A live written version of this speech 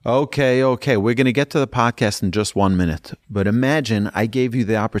Okay. We're going to get to the podcast in just 1 minute. But imagine I gave you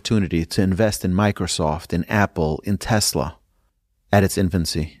the opportunity to invest in Microsoft, in Apple, in Tesla at its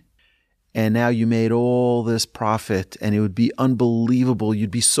infancy. And now you made all this profit, and it would be unbelievable.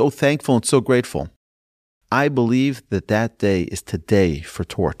 You'd be so thankful and so grateful. I believe that day is today for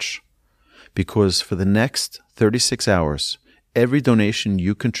Torch. Because for the next 36 hours, every donation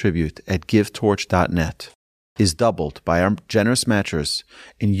you contribute at givetorch.net is doubled by our generous matchers,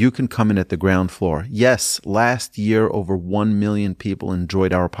 and you can come in at the ground floor. Yes, last year over 1 million people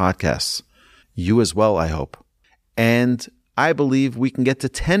enjoyed our podcasts. You as well, I hope. And I believe we can get to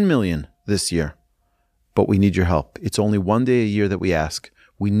 10 million this year. But we need your help. It's only 1 day a year that we ask.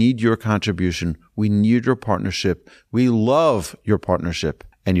 We need your contribution. We need your partnership. We love your partnership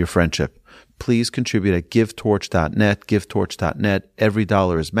and your friendship. Please contribute at givetorch.net, givetorch.net. Every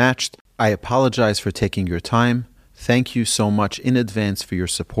dollar is matched. I apologize for taking your time. Thank you so much in advance for your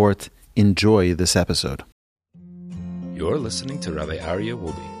support. Enjoy this episode. You're listening to Rabbi Aryeh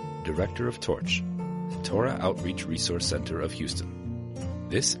Wolbe, Director of Torch, the Torah Outreach Resource Center of Houston.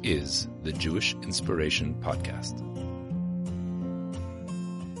 This is the Jewish Inspiration Podcast.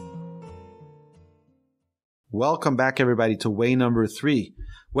 Welcome back, everybody, to way number 3.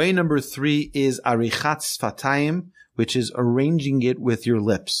 Way number 3 is Arichat Sfatayim, which is arranging it with your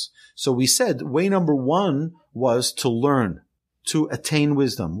lips. So we said way number 1 was to learn, to attain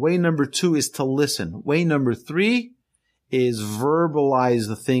wisdom. Way number 2 is to listen. Way number 3 is verbalize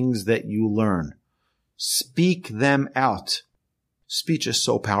the things that you learn. Speak them out. Speech is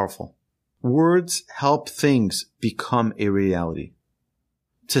so powerful. Words help things become a reality.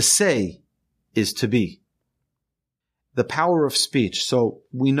 To say is to be. The power of speech. So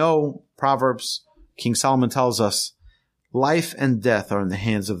we know Proverbs, King Solomon tells us, life and death are in the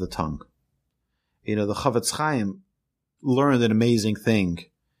hands of the tongue. You know, the Chavetz Chaim learned an amazing thing,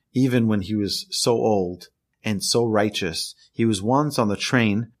 even when he was so old and so righteous. He was once on the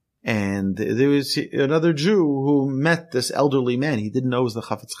train, and there was another Jew who met this elderly man. He didn't know it was the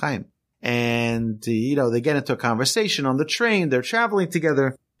Chavetz Chaim. And, they get into a conversation on the train. They're traveling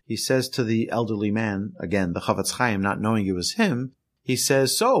together. He says to the elderly man, again, the Chavetz Chaim, not knowing it was him, he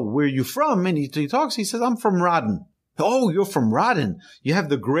says, so, where are you from? And he talks, he says, I'm from Radin. Oh, you're from Radin. You have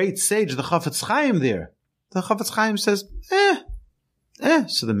the great sage, the Chavetz Chaim there. The Chavetz Chaim says,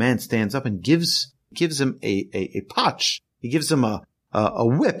 So the man stands up and gives him a potch. He gives him a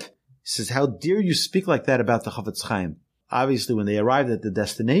whip. He says, how dare you speak like that about the Chavetz Chaim? Obviously, when they arrived at the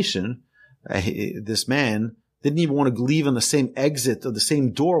destination, this man didn't even want to leave on the same exit or the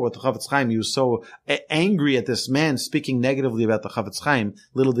same door with the Chavetz Chaim. He was so angry at this man speaking negatively about the Chavetz Chaim.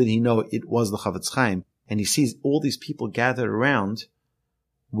 Little did he know it was the Chavetz Chaim. And he sees all these people gathered around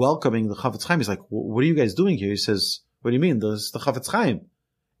welcoming the Chavetz Chaim. He's like, what are you guys doing here? He says, what do you mean? This is the Chavetz Chaim.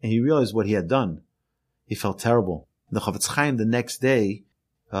 And he realized what he had done. He felt terrible. The Chavetz Chaim the next day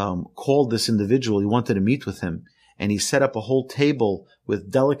called this individual. He wanted to meet with him. And he set up a whole table with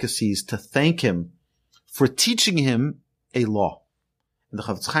delicacies to thank him for teaching him a law. And the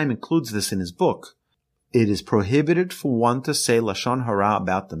Chavetz Chaim includes this in his book. It is prohibited for one to say Lashon Hara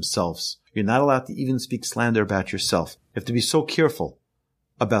about themselves. You're not allowed to even speak slander about yourself. You have to be so careful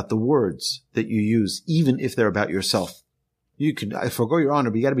about the words that you use, even if they're about yourself. You can, I forgo your honor,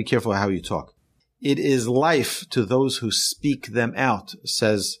 but you got to be careful how you talk. It is life to those who speak them out,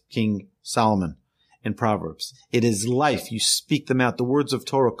 says King Solomon in Proverbs. It is life. You speak them out. The words of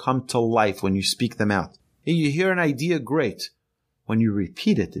Torah come to life when you speak them out. You hear an idea, great. When you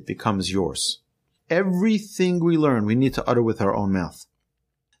repeat it, it becomes yours. Everything we learn, we need to utter with our own mouth.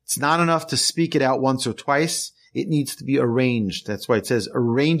 It's not enough to speak it out once or twice. It needs to be arranged. That's why it says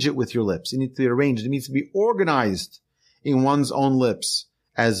arrange it with your lips. It needs to be arranged. It needs to be organized in one's own lips,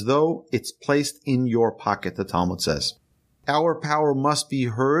 as though it's placed in your pocket, the Talmud says. Our power must be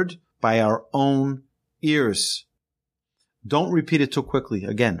heard by our own ears. Don't repeat it too quickly.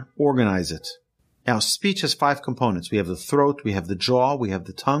 Again, organize it. Now, speech has 5 components. We have the throat, we have the jaw, we have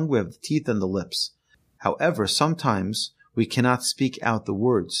the tongue, we have the teeth, and the lips. However, sometimes we cannot speak out the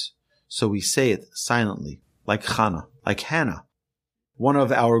words, so we say it silently, like Hannah, one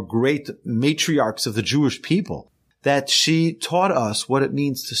of our great matriarchs of the Jewish people, that she taught us what it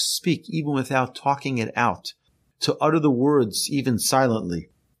means to speak even without talking it out, to utter the words even silently,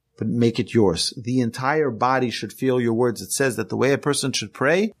 but make it yours. The entire body should feel your words. It says that the way a person should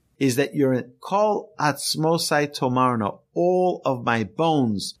pray is that you're kol atzmosai tomarna, all of my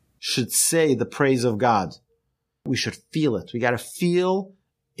bones should say the praise of God. We should feel it. We got to feel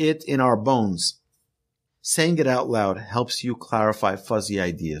it in our bones. Saying it out loud helps you clarify fuzzy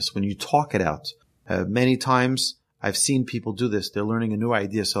ideas. When you talk it out, many times I've seen people do this. They're learning a new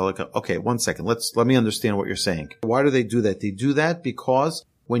idea. So like, okay, 1 second. Let me understand what you're saying. Why do they do that? They do that because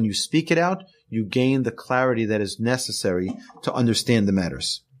when you speak it out, you gain the clarity that is necessary to understand the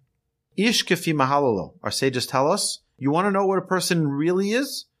matters. Ish kefi mahalalo. Our sages tell us, you want to know what a person really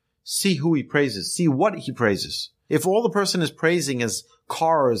is? See who he praises. See what he praises. If all the person is praising is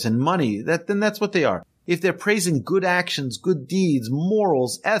cars and money, then that's what they are. If they're praising good actions, good deeds,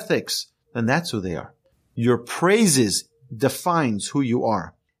 morals, ethics, then that's who they are. Your praises defines who you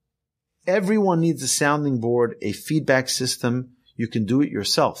are. Everyone needs a sounding board, a feedback system. You can do it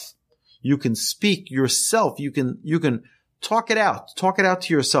yourself. You can speak yourself. You can talk it out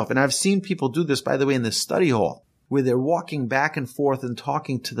to yourself. And I've seen people do this, by the way, in the study hall, where they're walking back and forth and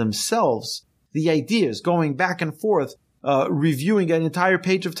talking to themselves. The ideas going back and forth, reviewing an entire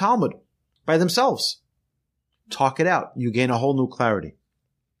page of Talmud by themselves. Talk it out. You gain a whole new clarity.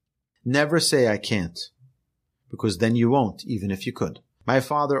 Never say I can't, because then you won't, even if you could. My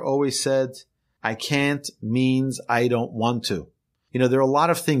father always said, I can't means I don't want to. You know, there are a lot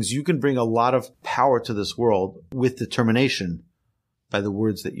of things. You can bring a lot of power to this world with determination by the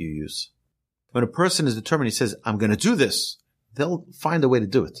words that you use. When a person is determined, he says, I'm going to do this, they'll find a way to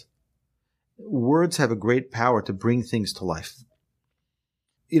do it. Words have a great power to bring things to life.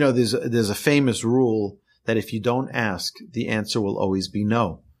 You know, there's a famous rule that if you don't ask, the answer will always be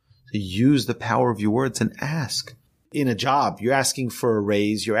no. So use the power of your words and ask. In a job, you're asking for a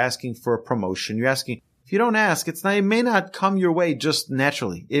raise, you're asking for a promotion, you're asking. If you don't ask, it may not come your way just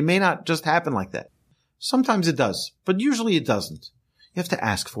naturally. It may not just happen like that. Sometimes it does, but usually it doesn't. You have to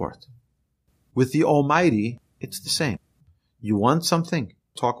ask for it. With the Almighty, it's the same. You want something?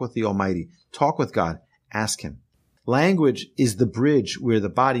 Talk with the Almighty. Talk with God. Ask Him. Language is the bridge where the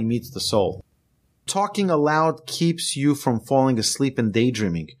body meets the soul. Talking aloud keeps you from falling asleep and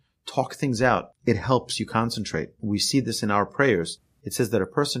daydreaming. Talk things out. It helps you concentrate. We see this in our prayers. It says that a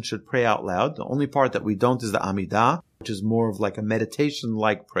person should pray out loud. The only part that we don't is the Amidah, which is more of like a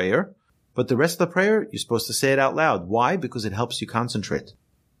meditation-like prayer. But the rest of the prayer, you're supposed to say it out loud. Why? Because it helps you concentrate.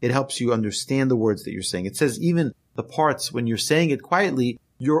 It helps you understand the words that you're saying. It says even the parts, when you're saying it quietly,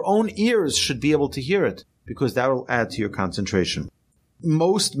 your own ears should be able to hear it, because that will add to your concentration.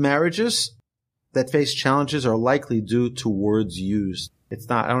 Most marriages that face challenges are likely due to words used.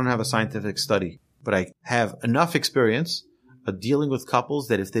 I don't have a scientific study, but I have enough experience of dealing with couples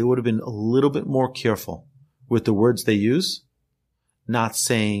that if they would have been a little bit more careful with the words they use, not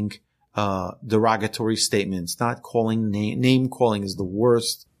saying derogatory statements, not calling name calling is the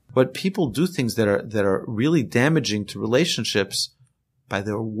worst. But people do things that are really damaging to relationships by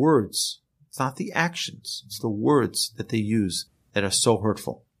their words. It's not the actions, it's the words that they use that are so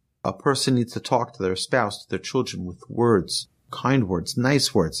hurtful. A person needs to talk to their spouse, to their children with words, kind words,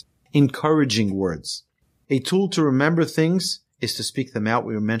 nice words, encouraging words. A tool to remember things is to speak them out.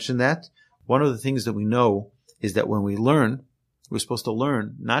 We mentioned that. One of the things that we know is that when we learn, we're supposed to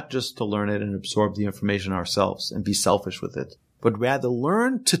learn, not just to learn it and absorb the information ourselves and be selfish with it, but rather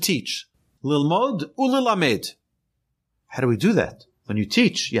learn to teach. Lilmod ulilamed. How do we do that? When you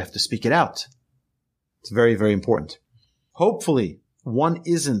teach, you have to speak it out. It's very, very important. Hopefully, one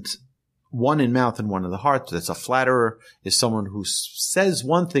isn't one in mouth and one in the heart. That's a flatterer, is someone who says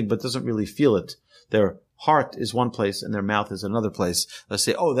one thing but doesn't really feel it. Their heart is one place and their mouth is another place. Let's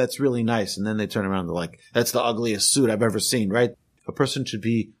say, oh, that's really nice. And then they turn around and they're like, that's the ugliest suit I've ever seen, right? A person should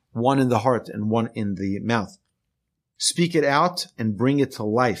be one in the heart and one in the mouth. Speak it out and bring it to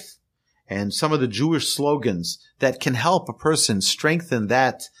life. And some of the Jewish slogans that can help a person strengthen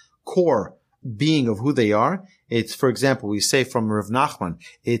that core being of who they are. It's, for example, we say from Rav Nachman,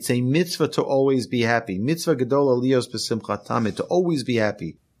 it's a mitzvah to always be happy. Mitzvah gedola lios b'simchat tamid, to always be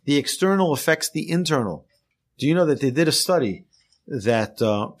happy. The external affects the internal. Do you know that they did a study that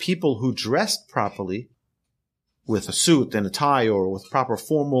people who dressed properly with a suit and a tie or with proper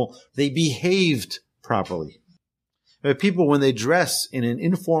formal, they behaved properly. People, when they dress in an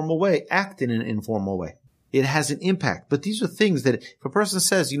informal way, act in an informal way. It has an impact. But these are things that if a person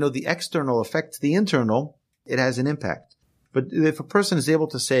says, the external affects the internal, it has an impact. But if a person is able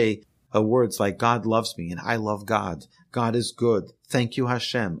to say words like, God loves me and I love God, God is good, thank you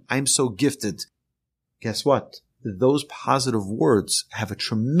Hashem, I'm so gifted, guess what? Those positive words have a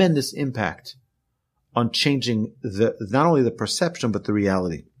tremendous impact on changing not only the perception, but the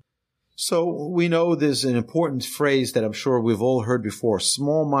reality. So we know there's an important phrase that I'm sure we've all heard before.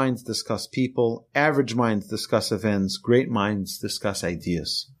 Small minds discuss people, average minds discuss events, great minds discuss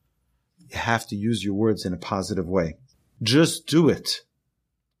ideas. You have to use your words in a positive way. Just do it,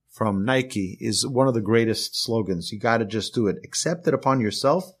 from Nike, is one of the greatest slogans. You got to just do it. Accept it upon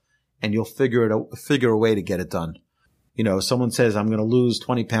yourself and you'll figure a way to get it done. Someone says, I'm going to lose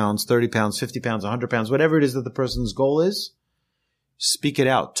 20 pounds, 30 pounds, 50 pounds, 100 pounds, whatever it is that the person's goal is, speak it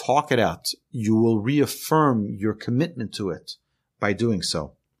out, talk it out. You will reaffirm your commitment to it by doing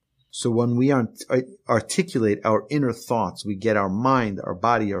so. So when we articulate our inner thoughts, we get our mind, our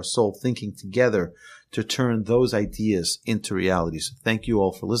body, our soul thinking together to turn those ideas into reality. So thank you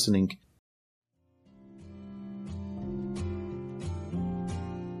all for listening.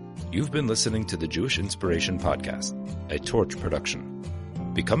 You've been listening to the Jewish Inspiration Podcast, a Torch production.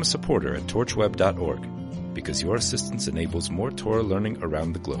 Become a supporter at torchweb.org, because your assistance enables more Torah learning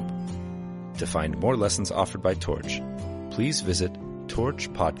around the globe. To find more lessons offered by Torch, please visit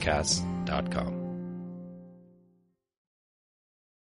torchpodcasts.com.